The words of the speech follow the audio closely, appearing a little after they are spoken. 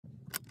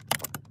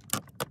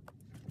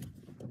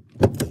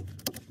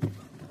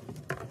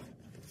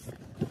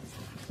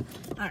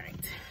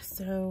Alright,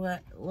 so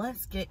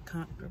let's get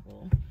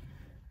comfortable.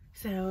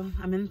 So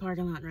I'm in the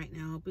parking lot right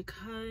now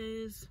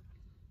because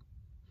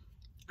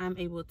I'm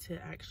able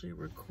to actually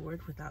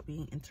record without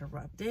being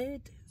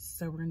interrupted.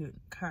 So we're gonna do it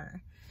in the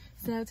car.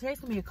 So today's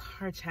gonna be a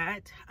car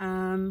chat.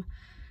 I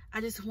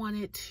just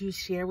wanted to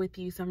share with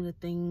you some of the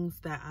things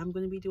that I'm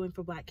gonna be doing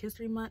for Black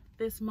History Month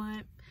this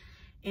month,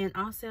 and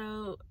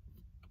also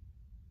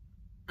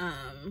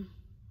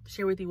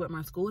share with you what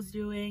my school is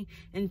doing,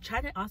 and try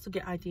to also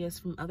get ideas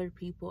from other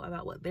people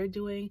about what they're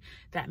doing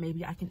that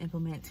maybe I can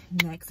implement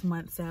next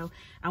month. So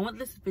I want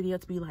this video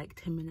to be like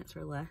 10 minutes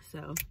or less,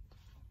 so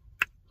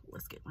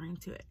let's get right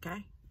into it.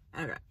 Okay,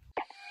 all right.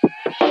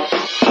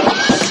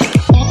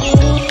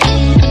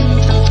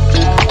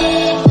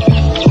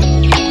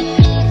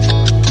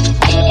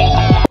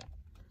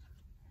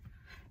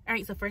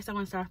 Alright, so first I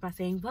want to start off by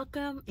saying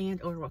welcome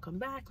or welcome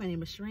back. My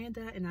name is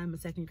Shiranda and I'm a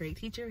second grade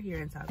teacher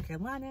here in South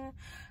Carolina.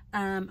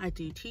 I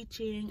do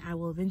teaching. I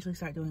will eventually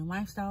start doing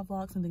lifestyle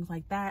vlogs and things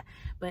like that.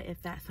 But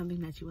if that's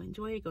something that you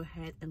enjoy, go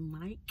ahead and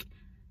like,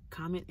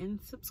 comment, and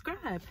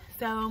subscribe.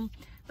 So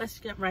let's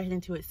get right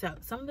into it. So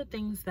some of the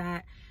things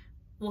that,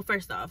 well,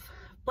 first off,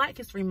 Black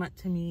History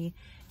Month to me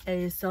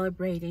is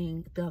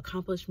celebrating the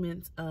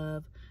accomplishments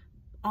of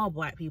all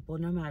Black people,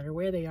 no matter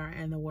where they are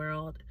in the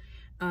world.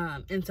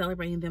 And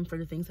celebrating them for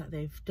the things that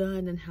they've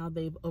done and how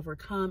they've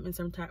overcome in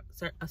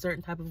a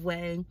certain type of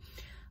way,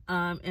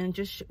 and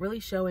just really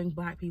showing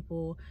Black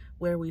people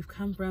where we've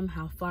come from,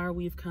 how far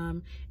we've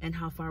come, and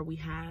how far we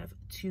have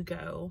to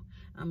go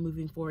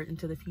moving forward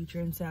into the future.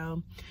 And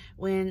so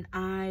when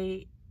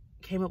I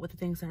came up with the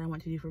things that I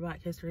want to do for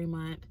Black History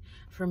Month,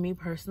 for me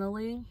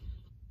personally,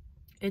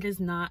 it is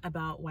not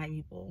about white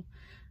people.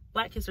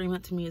 Black History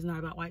Month to me is not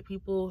about white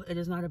people. It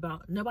is not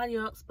about nobody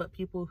else but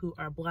people who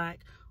are Black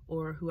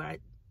or who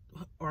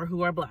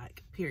are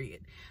Black,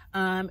 period.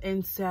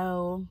 And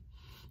so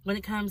when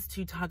it comes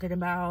to talking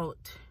about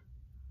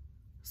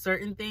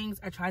certain things,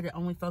 I try to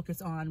only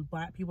focus on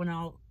Black people, and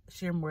I'll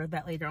share more of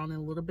that later on in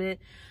a little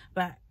bit.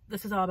 But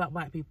this is all about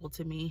Black people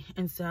to me.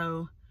 And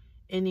so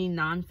any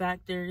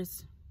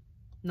non-factors,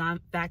 I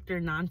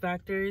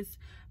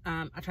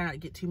try not to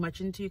get too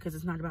much into, because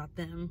it's not about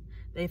them.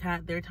 They've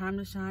had their time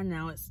to shine.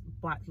 Now it's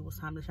Black people's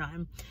time to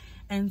shine.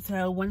 And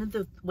so one of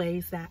the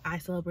ways that I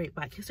celebrate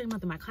Black History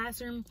Month in my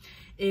classroom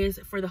is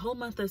for the whole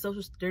month of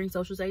during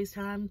social studies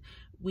time,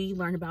 we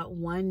learn about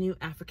one new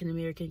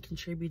African-American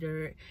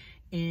contributor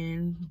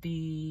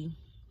right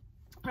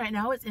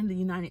now it's in the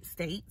United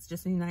States,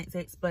 just in the United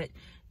States, but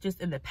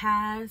just in the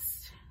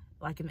past,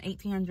 like in the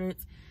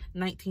 1800s,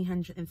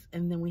 1900s,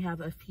 and then we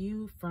have a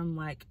few from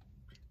like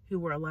who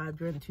were alive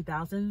during the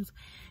 2000s.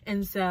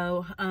 And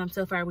so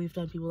so far we've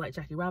done people like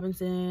Jackie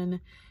Robinson.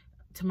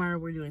 Tomorrow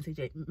we're doing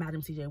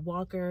Madam C.J.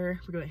 Walker.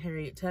 We're doing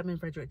Harriet Tubman,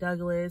 Frederick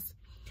Douglass,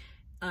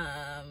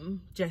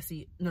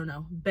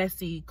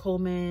 Bessie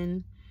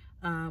Coleman.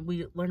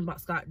 We learned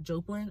about Scott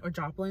Joplin.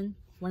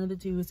 One of the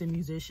two is a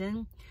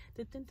musician.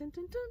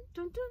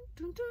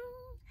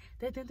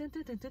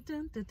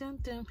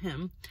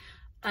 Him.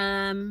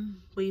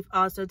 We've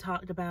also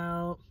talked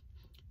about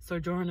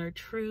Sojourner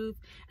Truth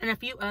and a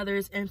few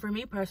others. And for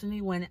me personally,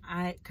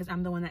 because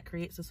I'm the one that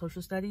creates the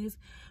social studies,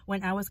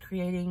 when I was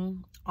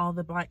creating all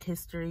the Black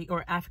history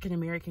or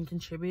African-American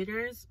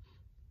contributors,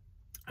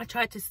 I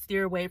tried to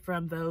steer away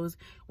from those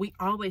we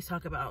always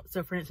talk about.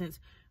 So for instance,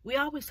 we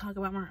always talk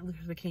about Martin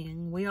Luther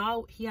King.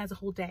 He has a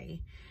whole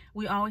day.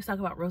 We always talk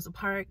about Rosa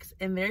Parks,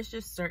 and there's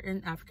just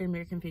certain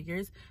African-American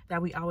figures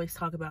that we always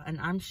talk about. And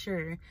I'm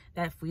sure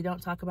that if we don't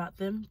talk about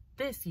them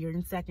this year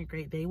in second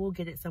grade, they will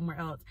get it somewhere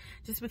else.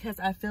 Just because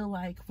I feel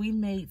like we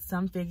made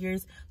some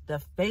figures the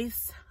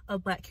face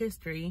of Black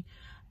history,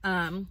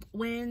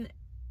 when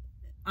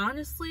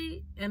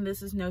honestly, and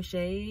this is no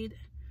shade,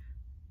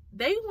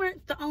 they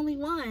weren't the only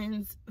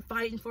ones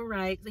fighting for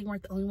rights. They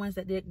weren't the only ones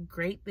that did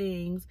great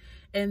things.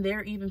 And there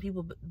are even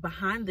people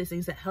behind these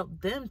things that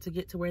helped them to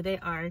get to where they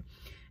are.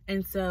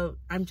 And so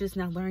I'm just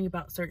now learning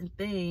about certain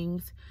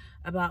things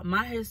about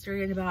my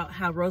history and about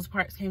how Rosa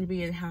Parks came to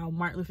be and how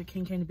Martin Luther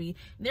King came to be.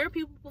 There are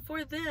people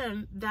before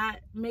them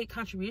that made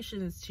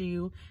contributions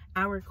to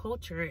our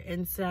culture.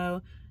 And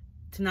so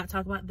to not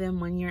talk about them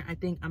one year, I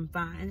think I'm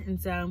fine.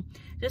 And so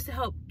just to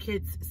help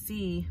kids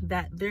see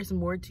that there's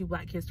more to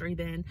Black history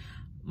than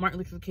Martin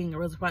Luther King or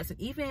Rosa Parks. And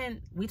even,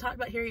 we talked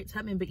about Harriet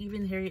Tubman, but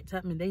even Harriet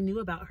Tubman, they knew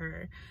about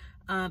her,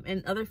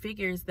 and other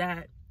figures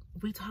that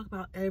we talk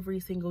about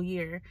every single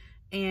year.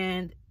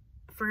 And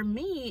for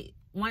me,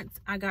 once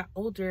I got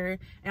older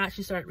and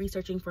actually started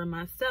researching for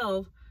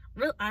myself,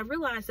 I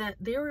realized that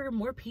there were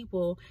more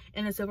people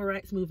in the civil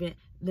rights movement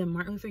than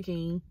Martin Luther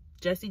King,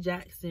 Jesse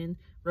Jackson,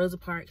 Rosa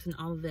Parks, and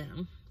all of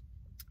them.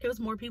 It was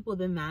more people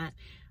than that.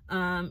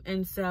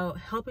 And so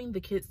helping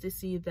the kids to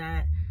see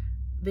that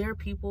there are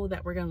people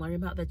that we're going to learn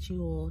about that you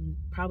will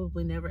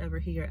probably never ever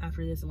hear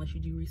after this unless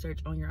you do research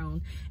on your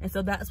own. And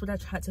so that's what I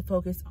tried to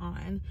focus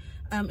on.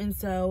 And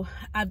so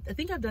I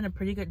think I've done a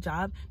pretty good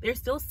job. There's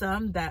still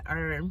some that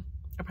I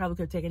probably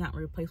could have taken out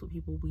and replaced with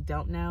people we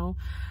don't know.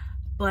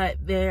 but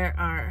there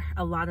are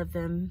a lot of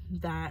them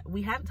that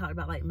we haven't talked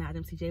about, like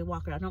Madam C.J.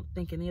 Walker. I don't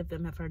think any of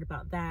them have heard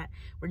about that.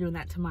 We're doing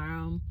that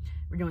tomorrow.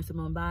 We're doing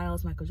Simone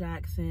Biles, Michael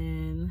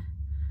Jackson,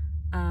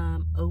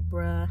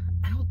 Oprah.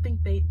 I don't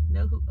think they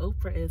know who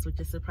Oprah is, which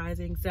is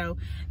surprising. So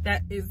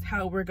that is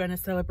how we're going to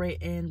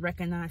celebrate and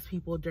recognize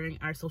people during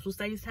our social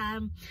studies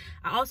time.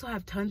 I also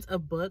have tons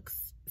of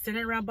books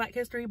centered around Black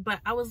history, but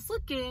I was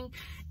looking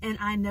and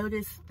I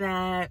noticed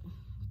that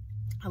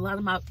a lot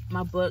of my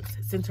books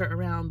center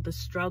around the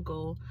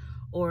struggle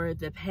or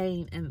the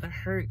pain and the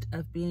hurt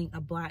of being a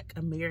Black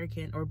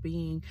American or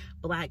being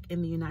Black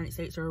in the United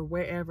States or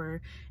wherever.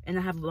 And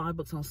I have a lot of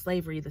books on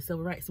slavery, the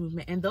civil rights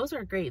movement, and those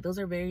are great. Those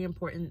are very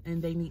important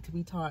and they need to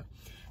be taught.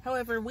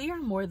 However, we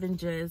are more than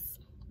just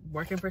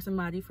working for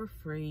somebody for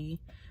free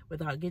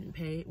without getting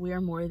paid. We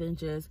are more than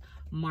just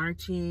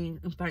marching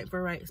and fighting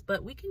for rights,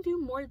 but we can do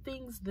more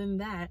things than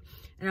that.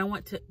 And I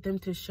want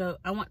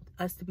I want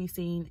us to be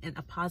seen in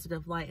a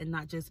positive light and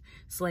not just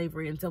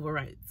slavery and civil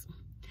rights.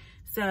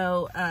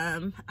 So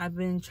I've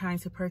been trying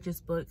to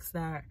purchase books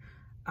that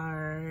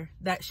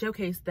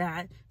showcase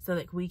that, so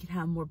that we can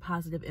have more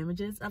positive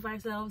images of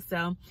ourselves.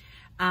 So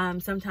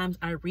sometimes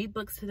I read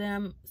books to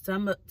them.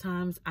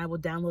 Sometimes I will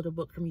download a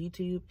book from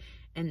YouTube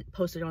and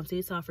post it on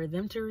Seesaw for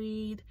them to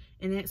read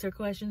and answer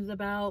questions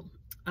about.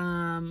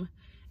 And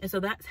so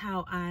that's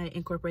how I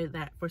incorporated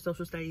that for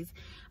social studies.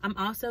 I'm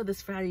also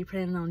this Friday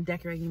planning on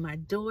decorating my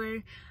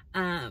door.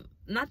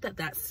 Not that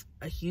that's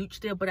a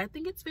huge deal, but I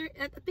think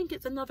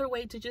it's another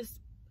way to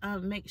just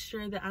make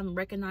sure that I'm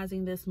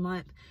recognizing this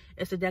month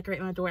is to decorate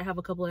my door. I have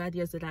a couple of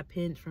ideas that I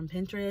pinned from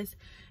Pinterest,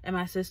 and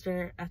my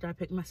sister, after I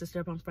pick my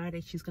sister up on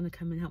Friday, she's gonna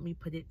come and help me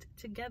put it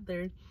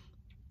together.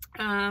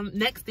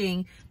 Next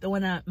thing, the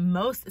one I'm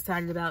most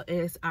excited about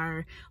is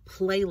our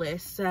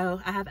playlist.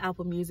 So I have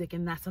Apple Music,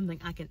 and that's something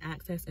I can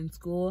access in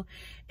school.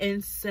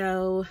 And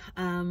so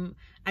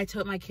I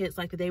told my kids,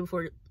 like the day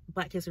before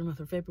Black History Month,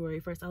 or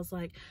February 1st, I was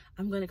like,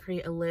 I'm going to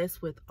create a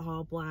list with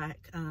all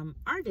Black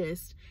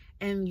artists.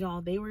 And y'all,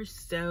 they were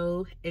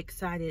so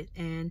excited.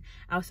 And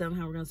I was telling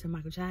them how we're going to sing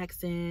Michael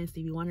Jackson,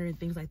 Stevie Wonder, and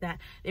things like that.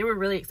 They were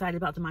really excited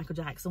about the Michael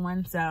Jackson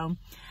one. So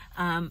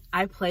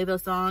I play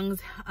those songs,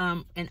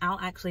 and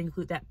I'll actually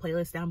include that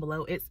playlist down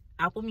below. It's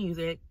Apple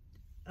Music,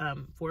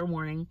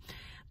 forewarning.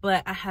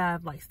 But I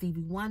have like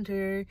Stevie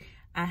Wonder,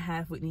 I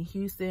have Whitney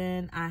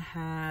Houston, I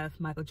have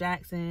Michael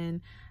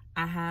Jackson,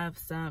 I have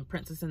some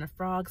Princess and the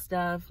Frog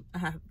stuff, I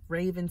have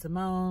Raven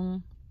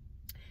Simone,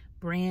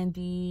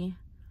 Brandy,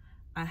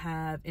 I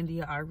have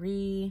India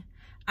Arie.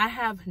 I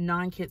have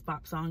non-Kids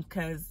Bop songs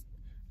because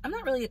I'm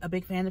not really a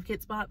big fan of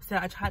Kids Bop, so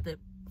I tried to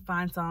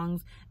find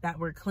songs that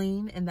were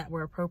clean and that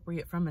were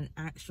appropriate from an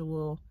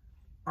actual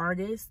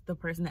artist, the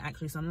person that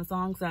actually sung the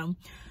song. So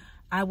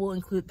I will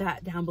include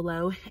that down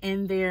below.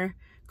 And they're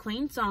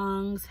clean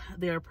songs,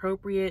 they're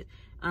appropriate.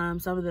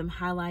 Some of them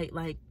highlight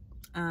like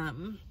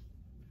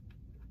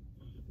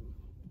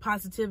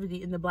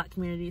positivity in the Black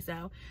community,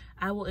 so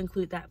I will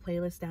include that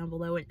playlist down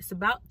below. It's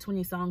about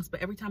 20 songs,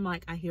 but every time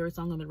like I hear a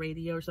song on the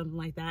radio or something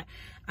like that,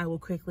 I will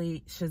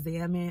quickly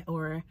Shazam it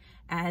or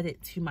add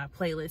it to my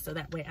playlist, so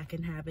that way I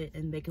can have it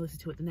and they can listen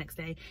to it the next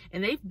day.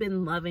 And they've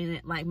been loving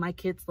it. Like, my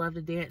kids love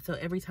to dance, so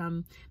every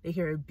time they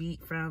hear a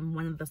beat from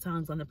one of the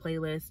songs on the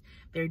playlist,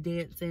 they're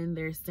dancing,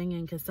 they're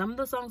singing, because some of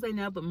the songs they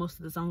know, but most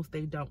of the songs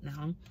they don't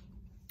know.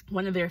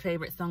 One of their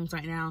favorite songs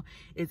right now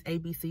is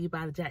ABC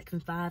by the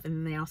Jackson 5, and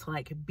then they also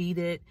like Beat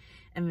It,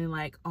 and then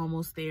like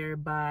Almost There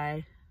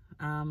by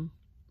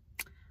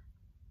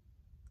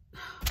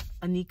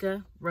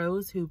Anika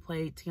Rose, who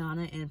played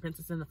Tiana in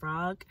Princess and the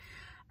Frog.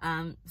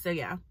 So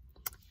yeah,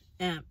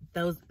 and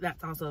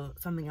that's also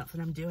something else that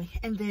I'm doing.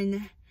 And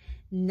then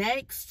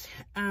next,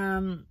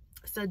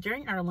 so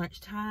during our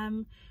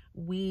lunchtime,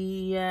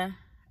 we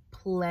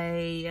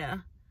play.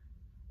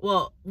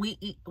 Well, we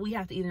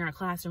have to eat in our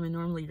classroom, and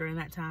normally during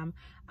that time,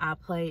 I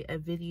play a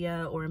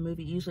video or a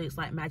movie. Usually it's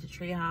like Magic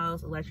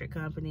Treehouse, Electric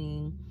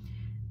Company,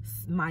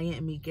 Maya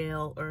and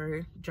Miguel,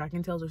 or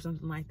Dragon Tales or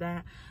something like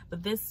that.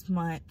 But this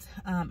month,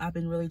 I've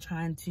been really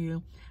trying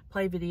to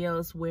play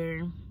videos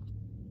where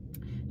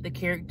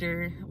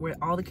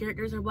all the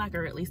characters are Black,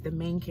 or at least the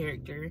main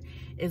character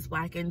is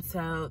Black. And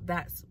so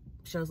that's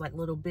shows like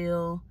Little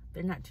Bill.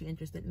 They're not too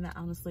interested in that,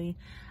 honestly.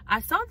 I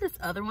saw this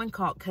other one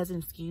called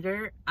Cousin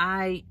Skeeter.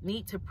 I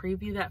need to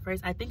preview that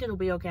first. I think it'll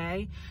be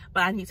okay,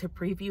 but I need to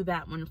preview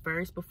that one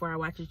first before I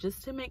watch it,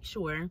 just to make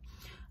sure.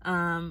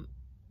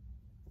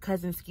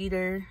 Cousin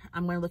Skeeter,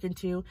 I'm going to look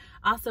into.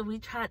 Also, we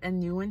tried a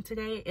new one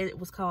today. It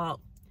was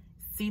called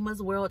Sema's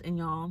World, and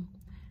y'all,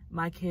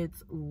 my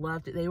kids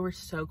loved it. They were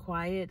so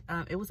quiet.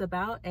 It was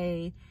about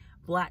a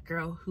Black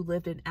girl who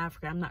lived in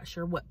Africa. I'm not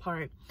sure what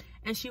part.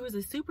 And she was a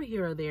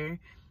superhero there.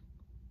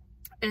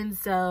 And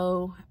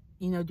so,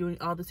 you know, doing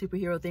all the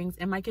superhero things,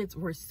 and my kids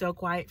were so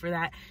quiet for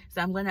that.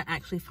 So I'm going to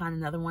actually find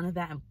another one of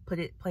that and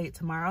play it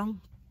tomorrow.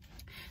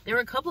 There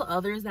were a couple of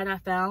others that I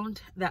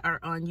found that are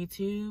on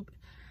YouTube,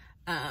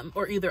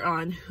 or either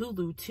on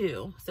Hulu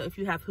too. So if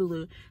you have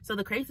Hulu. So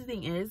the crazy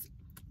thing is,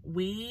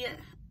 we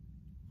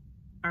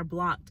are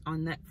blocked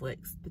on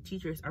Netflix. The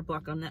teachers are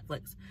blocked on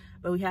Netflix,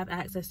 but we have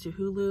access to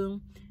Hulu,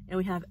 and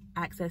we have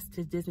access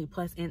to Disney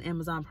Plus and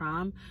Amazon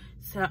Prime.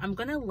 So I'm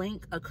gonna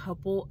link a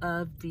couple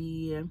of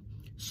the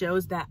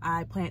shows that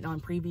I planned on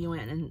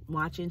previewing and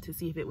watching to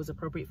see if it was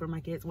appropriate for my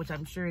kids, which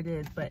I'm sure it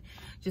is, but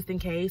just in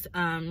case,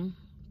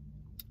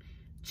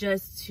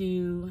 just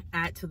to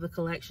add to the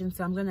collection.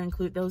 So I'm gonna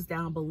include those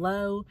down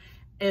below.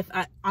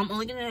 I'm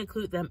only going to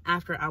include them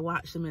after I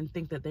watch them and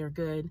think that they're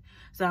good.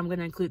 So I'm going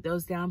to include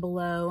those down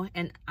below,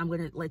 and I'm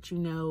going to let you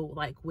know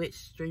like which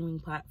streaming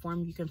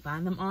platform you can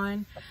find them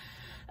on.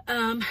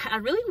 I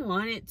really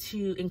wanted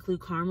to include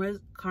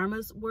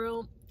Karma's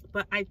World,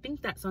 but I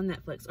think that's on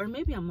Netflix, or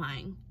maybe I'm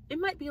lying. It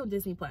might be on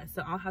Disney Plus,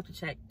 so I'll have to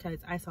check, because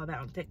I saw that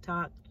on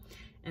TikTok,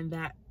 and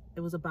that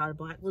it was about a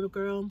black little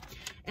girl.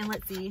 And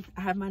let's see,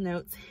 I have my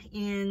notes,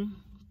 and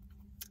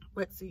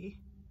let's see.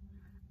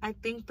 I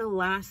think the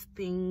last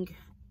thing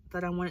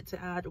that I wanted to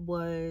add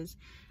was,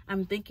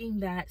 I'm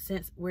thinking that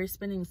since we're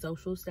spending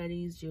social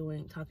studies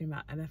talking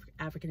about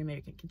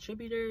African-American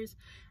contributors,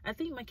 I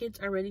think my kids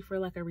are ready for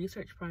like a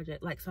research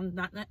project, like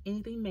not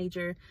anything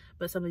major,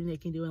 but something they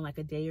can do in like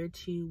a day or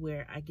two,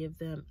 where I give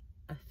them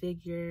a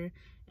figure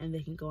and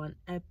they can go on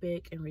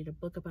Epic and read a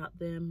book about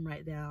them,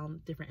 write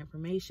down different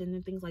information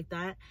and things like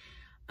that.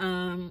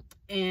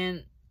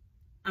 And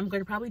I'm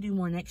going to probably do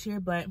more next year,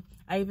 but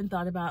I even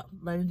thought about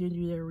letting them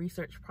do their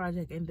research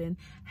project and then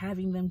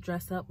having them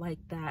dress up like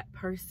that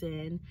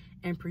person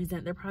and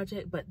present their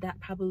project, but that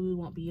probably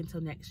won't be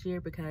until next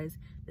year because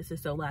this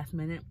is so last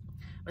minute.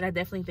 But I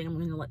definitely think I'm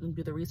going to let them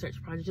do the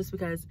research project, just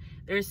because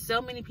there's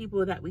so many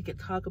people that we could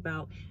talk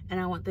about, and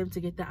I want them to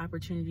get the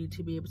opportunity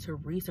to be able to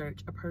research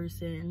a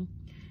person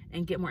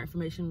and get more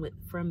information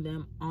from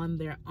them on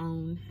their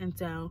own. And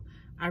so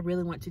I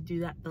really want to do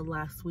that the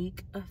last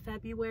week of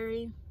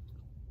February.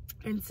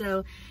 And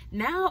so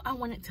now I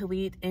wanted to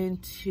lead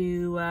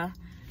into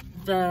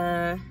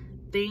the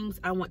things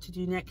I want to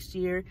do next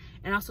year,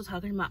 and also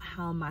talking about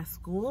how my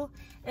school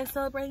is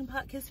celebrating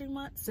Black History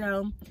Month.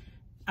 So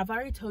I've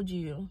already told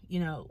you,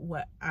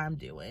 what I'm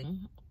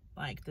doing,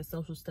 like the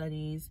social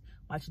studies,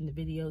 watching the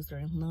videos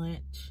during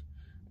lunch,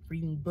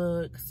 reading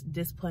books,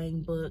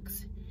 displaying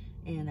books,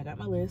 and I got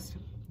my list,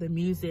 the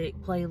music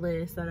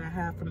playlist that I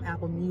have from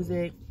Apple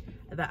Music,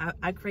 that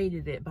I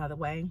created it, by the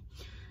way,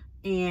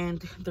 and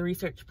the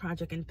research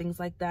project and things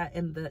like that,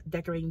 and the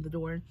decorating the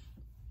door.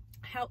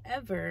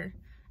 However,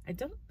 I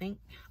don't think,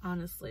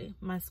 honestly,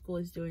 my school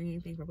is doing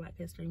anything for Black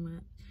History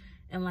Month.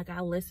 And like,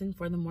 I listen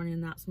for the morning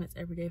announcements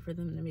every day for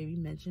them to maybe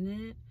mention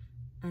it,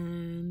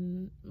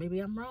 and maybe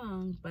I'm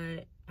wrong,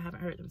 but I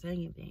haven't heard them say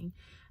anything.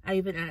 I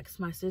even asked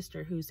my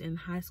sister, who's in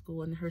high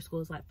school, and her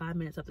school is like 5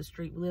 minutes up the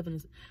street.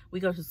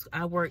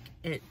 I work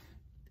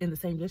in the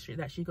same district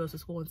that she goes to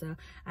school, and so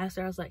I asked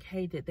her, I was like,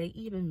 hey, did they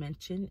even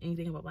mention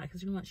anything about Black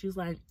History Month? She was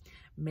like,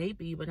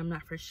 maybe, but I'm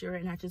not for sure.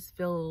 And I just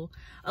feel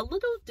a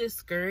little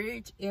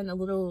discouraged and a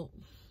little,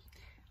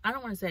 I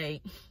don't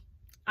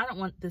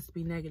want this to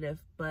be negative,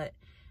 but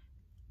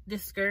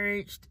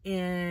discouraged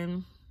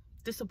and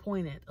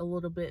disappointed a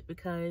little bit,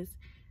 because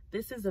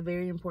this is a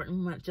very important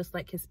month, just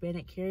like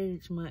Hispanic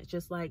Heritage Month,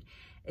 just like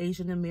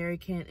Asian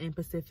American and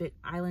Pacific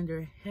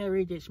Islander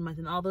Heritage Month,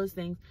 and all those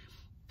things.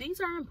 These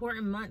are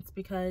important months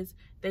because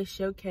they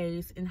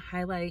showcase and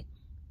highlight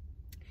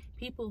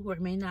people who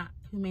may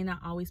not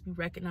always be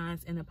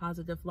recognized in a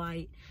positive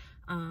light,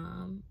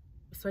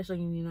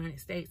 especially in the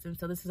United States. And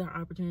so this is our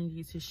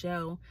opportunity to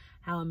show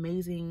how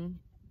amazing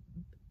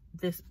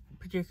this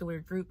particular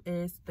group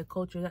is, the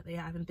culture that they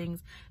have and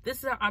things. This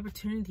is our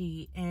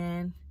opportunity,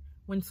 and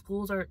when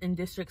schools and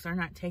districts are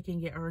not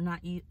taking it, or not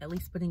at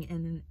least putting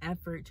in an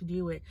effort to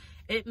do it,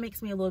 it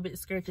makes me a little bit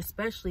discouraged,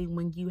 especially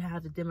when you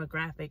have the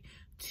demographic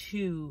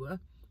to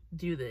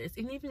do this.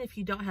 And even if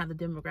you don't have the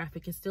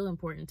demographic, it's still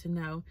important to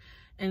know.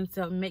 And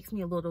so it makes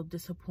me a little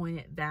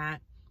disappointed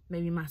that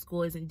maybe my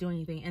school isn't doing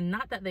anything. And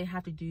not that they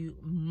have to do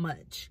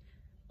much,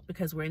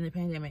 because we're in the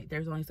pandemic,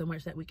 there's only so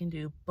much that we can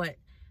do, but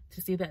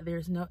to see that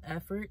there's no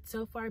effort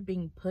so far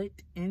being put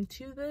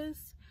into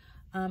this,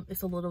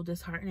 it's a little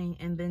disheartening.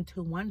 And then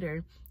to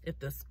wonder if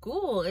the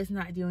school is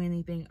not doing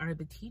anything, are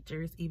the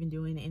teachers even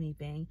doing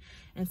anything?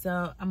 And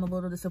so I'm a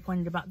little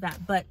disappointed about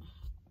that, but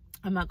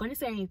I'm not going to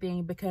say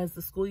anything because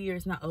the school year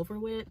is not over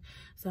with.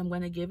 So I'm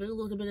going to give it a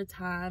little bit of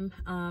time.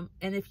 And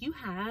if you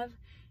have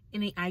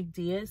any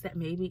ideas that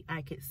maybe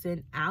I could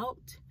send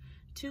out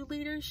to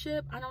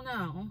leadership, I don't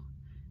know,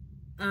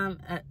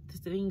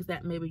 things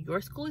that maybe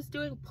your school is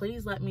doing,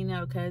 please let me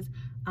know, because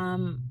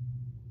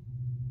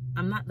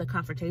I'm not the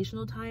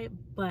confrontational type,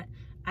 but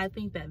I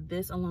think that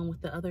this, along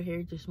with the other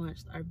heritage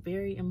months, are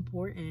very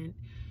important.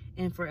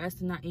 And for us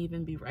to not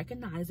even be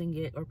recognizing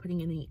it or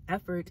putting any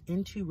effort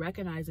into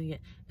recognizing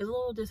it is a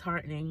little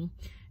disheartening.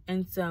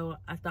 And so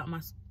I thought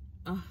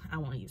I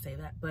won't even say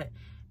that, but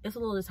it's a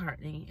little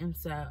disheartening. And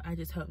so I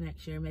just hope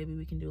next year maybe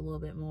we can do a little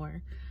bit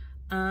more.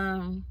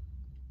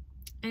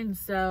 And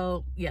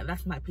so, yeah,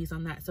 that's my piece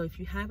on that. So if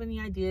you have any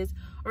ideas,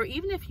 or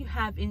even if you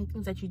have any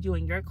things that you do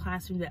in your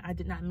classroom that I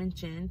did not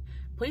mention,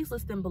 please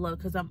list them below,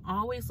 because I'm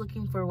always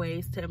looking for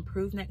ways to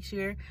improve next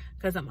year,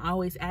 because I'm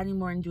always adding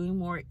more and doing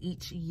more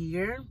each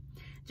year,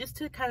 just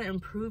to kind of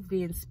improve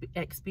the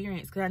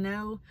experience. Because I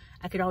know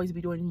I could always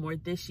be doing more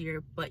this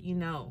year, but you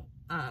know,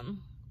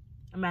 I'm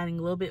adding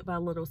a little bit by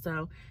little,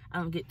 so I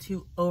don't get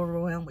too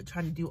overwhelmed with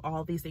trying to do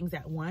all these things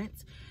at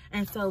once.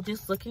 And so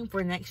just looking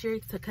for next year,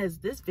 because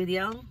this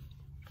video,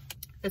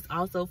 it's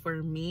also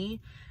for me,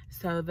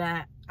 so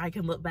that I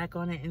can look back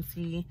on it and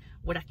see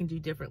what I can do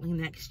differently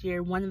next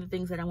year. One of the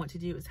things that I want to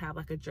do is have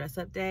like a dress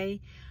up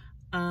day.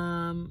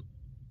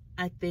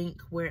 I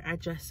think where I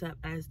dress up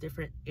as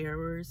different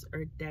eras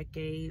or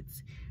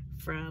decades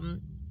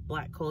from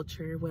Black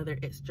culture, whether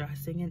it's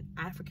dressing in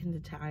African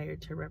attire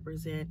to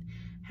represent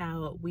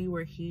how we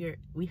were here,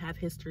 we have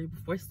history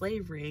before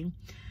slavery,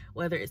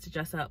 whether it's to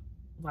dress up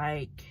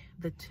like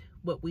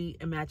what we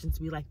imagine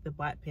to be like the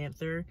Black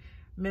Panther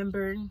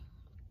member.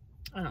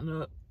 I don't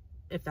know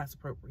if that's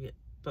appropriate,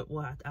 but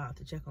I'll have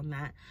to check on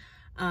that.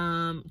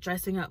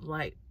 Dressing up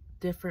like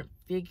different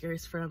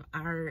figures from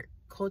our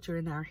culture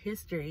and our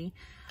history.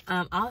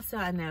 Also,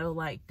 I know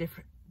like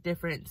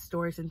different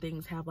stores and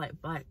things have like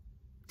Black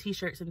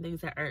t-shirts and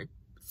things that are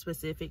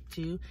specific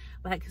to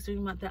Black History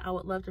Month that I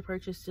would love to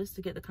purchase, just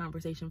to get the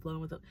conversation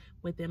flowing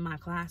within my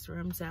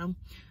classroom. So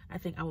I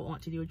think I would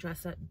want to do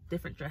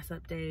different dress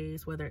up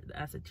days, whether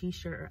that's a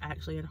t-shirt or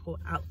actually a whole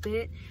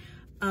outfit.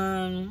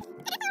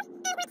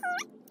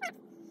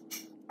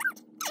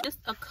 Just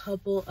a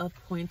couple of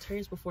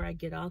pointers before I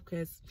get off,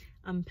 because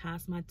I'm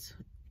past my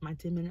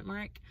 10-minute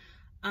mark.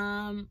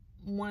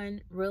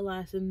 One,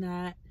 realizing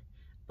that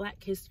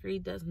Black history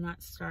does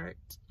not start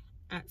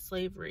at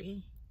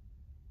slavery.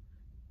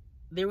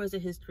 There was a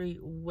history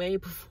way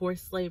before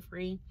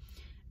slavery,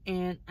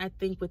 and I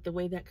think with the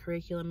way that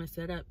curriculum is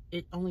set up,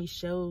 it only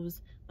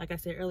shows, like I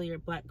said earlier,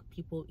 Black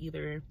people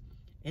either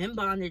in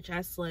bondage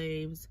as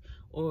slaves,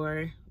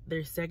 or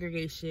their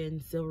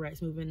segregation, civil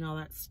rights movement, and all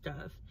that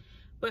stuff.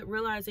 But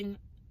realizing,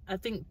 I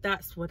think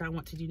that's what I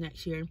want to do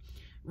next year.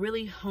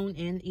 Really hone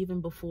in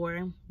even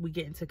before we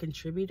get into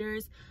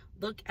contributors.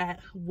 Look at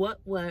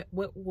what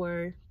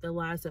were the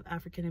lives of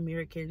African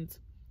Americans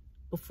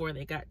before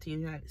they got to the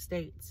United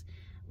States.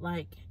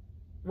 Like,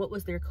 what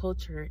was their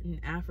culture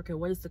in Africa?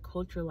 What is the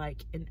culture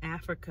like in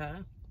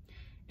Africa?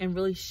 And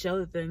really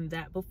show them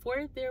that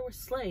before there were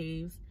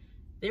slaves,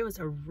 there was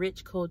a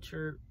rich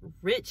culture,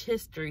 rich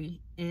history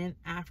in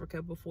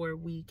Africa before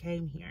we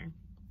came here,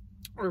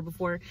 or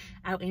before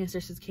our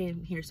ancestors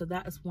came here. So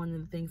that is one of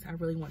the things I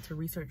really want to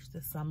research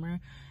this summer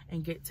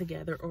and get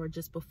together, or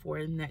just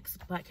before the next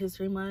Black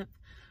History Month.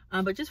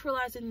 But just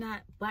realizing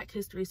that Black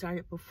history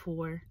started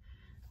before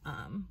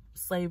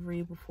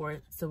slavery,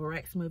 before civil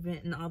rights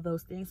movement, and all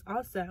those things.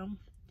 Also,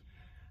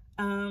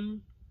 I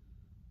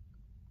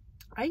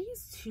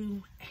used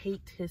to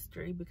hate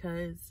history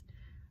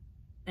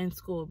in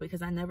school,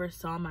 because I never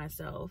saw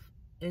myself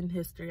in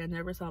history. I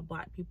never saw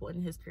Black people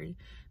in history.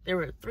 There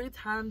were 3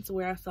 times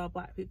where I saw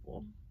Black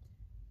people.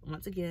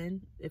 Once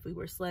again, if we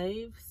were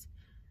slaves,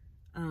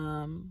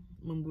 when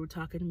we were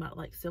talking about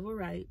like civil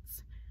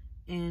rights,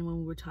 and when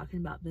we were talking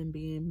about them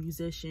being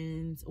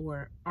musicians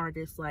or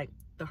artists like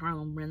the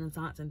Harlem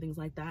Renaissance and things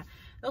like that.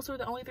 Those were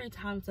the only 3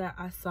 times that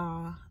I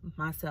saw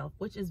myself,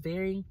 which is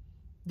very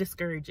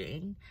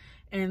discouraging.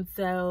 And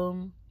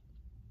so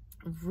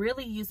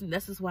really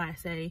this is why I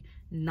say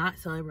not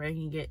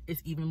celebrating it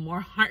is even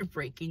more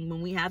heartbreaking,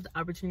 when we have the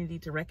opportunity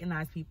to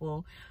recognize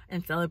people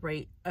and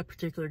celebrate a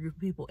particular group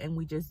of people and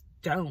we just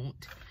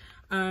don't.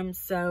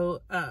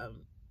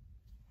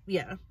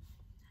 Yeah,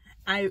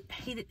 I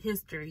hated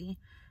history,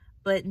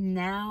 but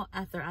now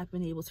after I've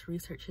been able to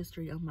research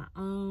history on my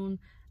own,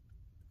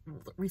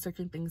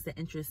 researching things that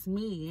interest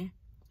me,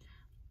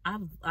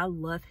 I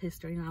love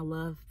history, and I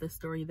love the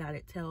story that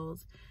it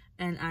tells.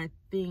 And I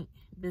think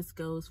this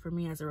goes for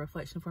me as a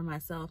reflection for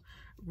myself,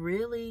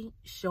 really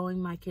showing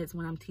my kids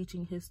when I'm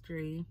teaching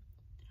history,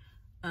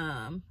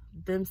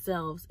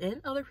 themselves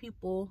and other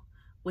people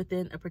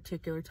within a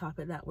particular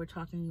topic that we're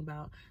talking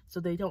about, so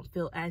they don't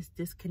feel as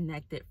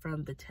disconnected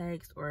from the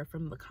text or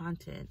from the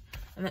content,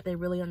 and that they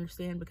really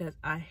understand, because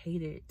I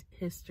hated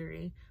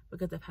history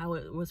because of how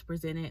it was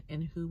presented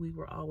and who we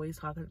were always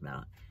talking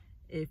about,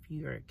 if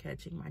you're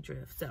catching my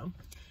drift. So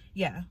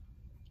yeah,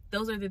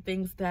 those are the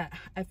things that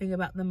I think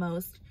about the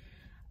most.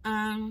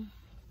 And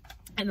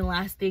the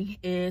last thing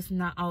is,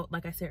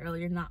 like I said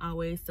earlier, not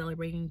always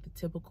celebrating the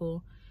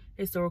typical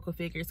historical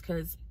figures,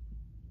 because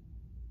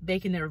they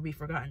can never be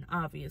forgotten,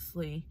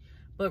 obviously,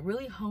 but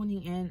really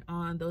honing in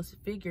on those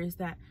figures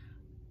that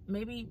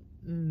maybe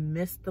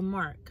missed the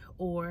mark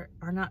or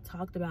are not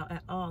talked about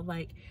at all.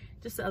 Like,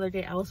 just the other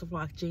day I was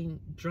watching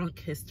Drunk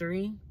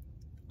History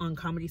on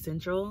Comedy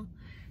Central,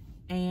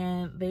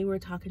 and they were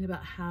talking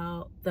about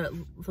how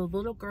the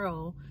little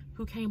girl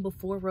who came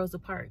before Rosa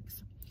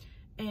Parks.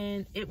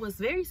 And it was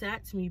very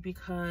sad to me,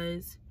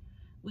 because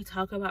we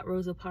talk about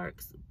Rosa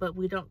Parks, but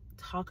we don't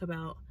talk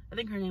about, I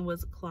think her name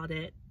was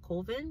Claudette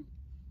Colvin.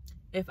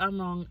 If I'm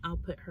wrong, I'll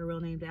put her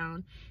real name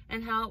down.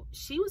 And how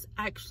she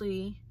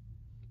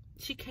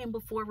came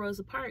before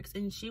Rosa Parks,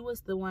 and she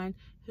was the one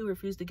who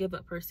refused to give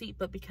up her seat.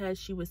 But because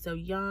she was so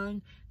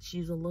young, she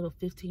was a little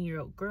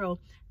 15-year-old girl,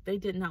 they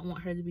did not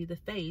want her to be the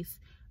face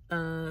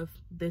of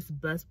this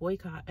bus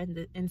boycott,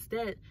 and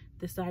instead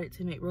decided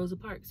to make Rosa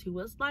Parks, who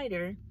was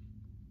lighter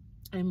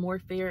and more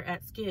fair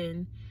at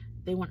skin,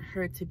 they want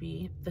her to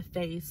be the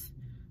face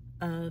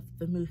of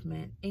the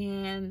movement.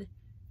 And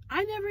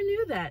I never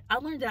knew that. I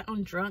learned that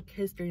on Drunk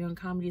History on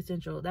Comedy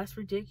Central. That's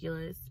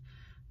ridiculous.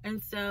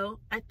 And so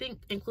I think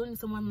including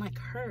someone like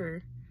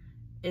her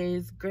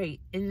is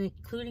great, and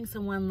including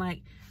someone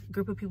like a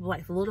group of people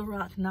like Little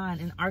Rock 9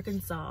 in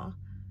Arkansas,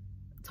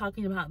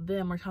 talking about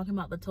them, or talking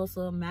about the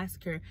Tulsa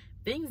Massacre,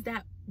 things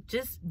that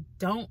just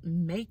don't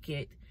make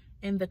it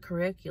in the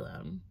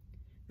curriculum.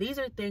 These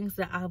are things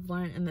that I've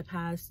learned in the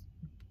past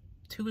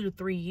 2 to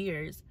 3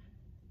 years.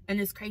 And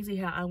it's crazy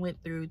how I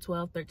went through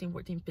 12, 13,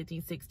 14,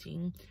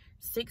 15,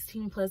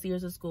 16 plus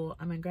years of school.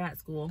 I'm in grad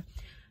school,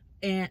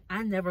 and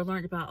I never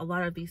learned about a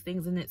lot of these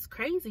things. And it's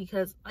crazy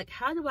because, like,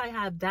 how do I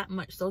have that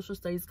much social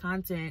studies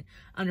content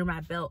under my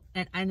belt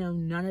and I know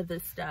none of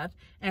this stuff?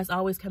 And it's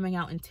always coming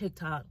out in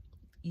TikTok,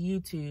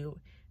 YouTube,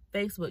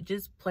 Facebook,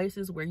 just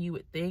places where you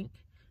would think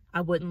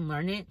I wouldn't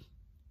learn it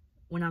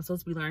when I'm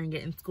supposed to be learning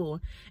it in school.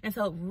 And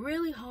so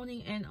really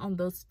honing in on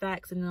those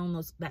facts and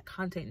on that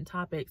content and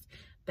topics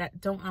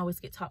that don't always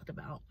get talked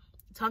about.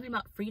 Talking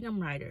about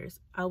freedom riders.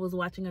 I was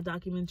watching a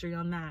documentary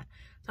on that,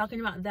 talking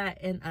about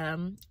that in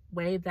a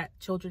way that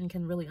children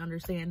can really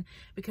understand.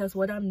 Because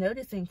what I'm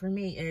noticing for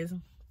me is,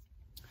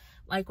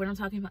 like when I'm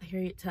talking about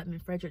Harriet Tubman,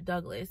 Frederick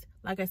Douglass,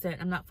 like I said,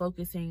 I'm not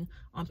focusing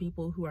on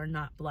people who are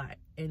not Black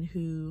and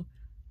who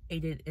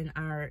aided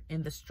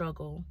in the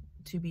struggle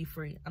to be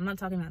free. I'm not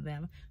talking about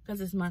them, because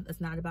this month is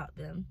not about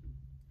them.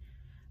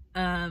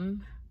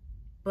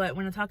 But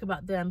when I talk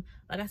about them,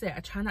 like I said, I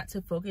try not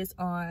to focus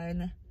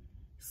on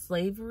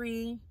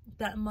slavery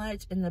that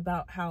much and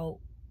about how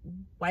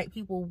white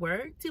people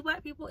were to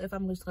Black people, if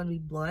I'm just going to be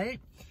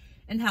blunt,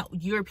 and how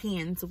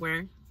Europeans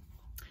were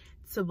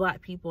to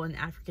Black people and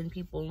African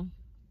people.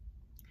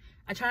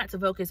 I try not to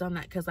focus on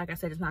that because, like I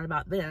said, it's not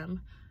about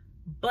them.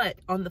 But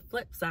on the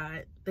flip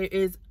side, there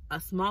is a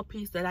small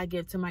piece that I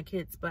give to my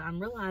kids, but I'm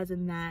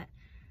realizing that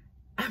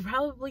I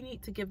probably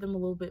need to give them a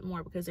little bit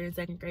more because they're in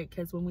 2nd grade.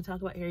 Because when we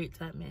talk about Harriet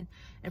Tubman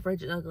and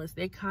Frederick Douglass,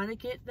 they kind of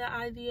get the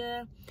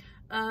idea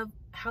of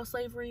how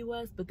slavery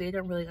was, but they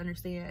don't really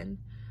understand.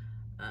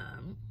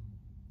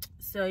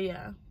 So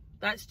yeah,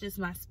 that's just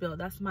my spill.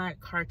 That's my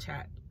car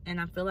chat, and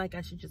I feel like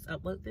I should just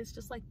upload this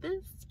just like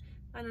this.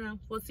 I don't know,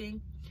 we'll see.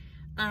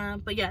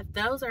 But yeah,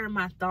 those are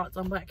my thoughts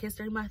on Black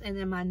History Month. And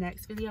in my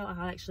next video,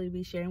 I'll actually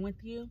be sharing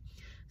with you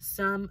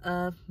some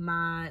of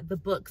the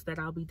books that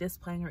I'll be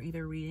displaying or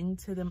either reading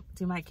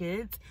to my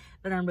kids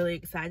that I'm really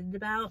excited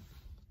about.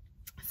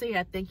 So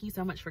yeah, thank you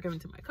so much for coming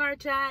to my car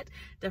chat.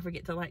 Don't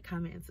forget to like,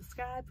 comment, and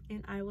subscribe,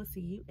 and I will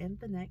see you in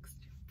the next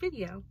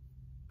video.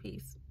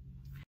 Peace.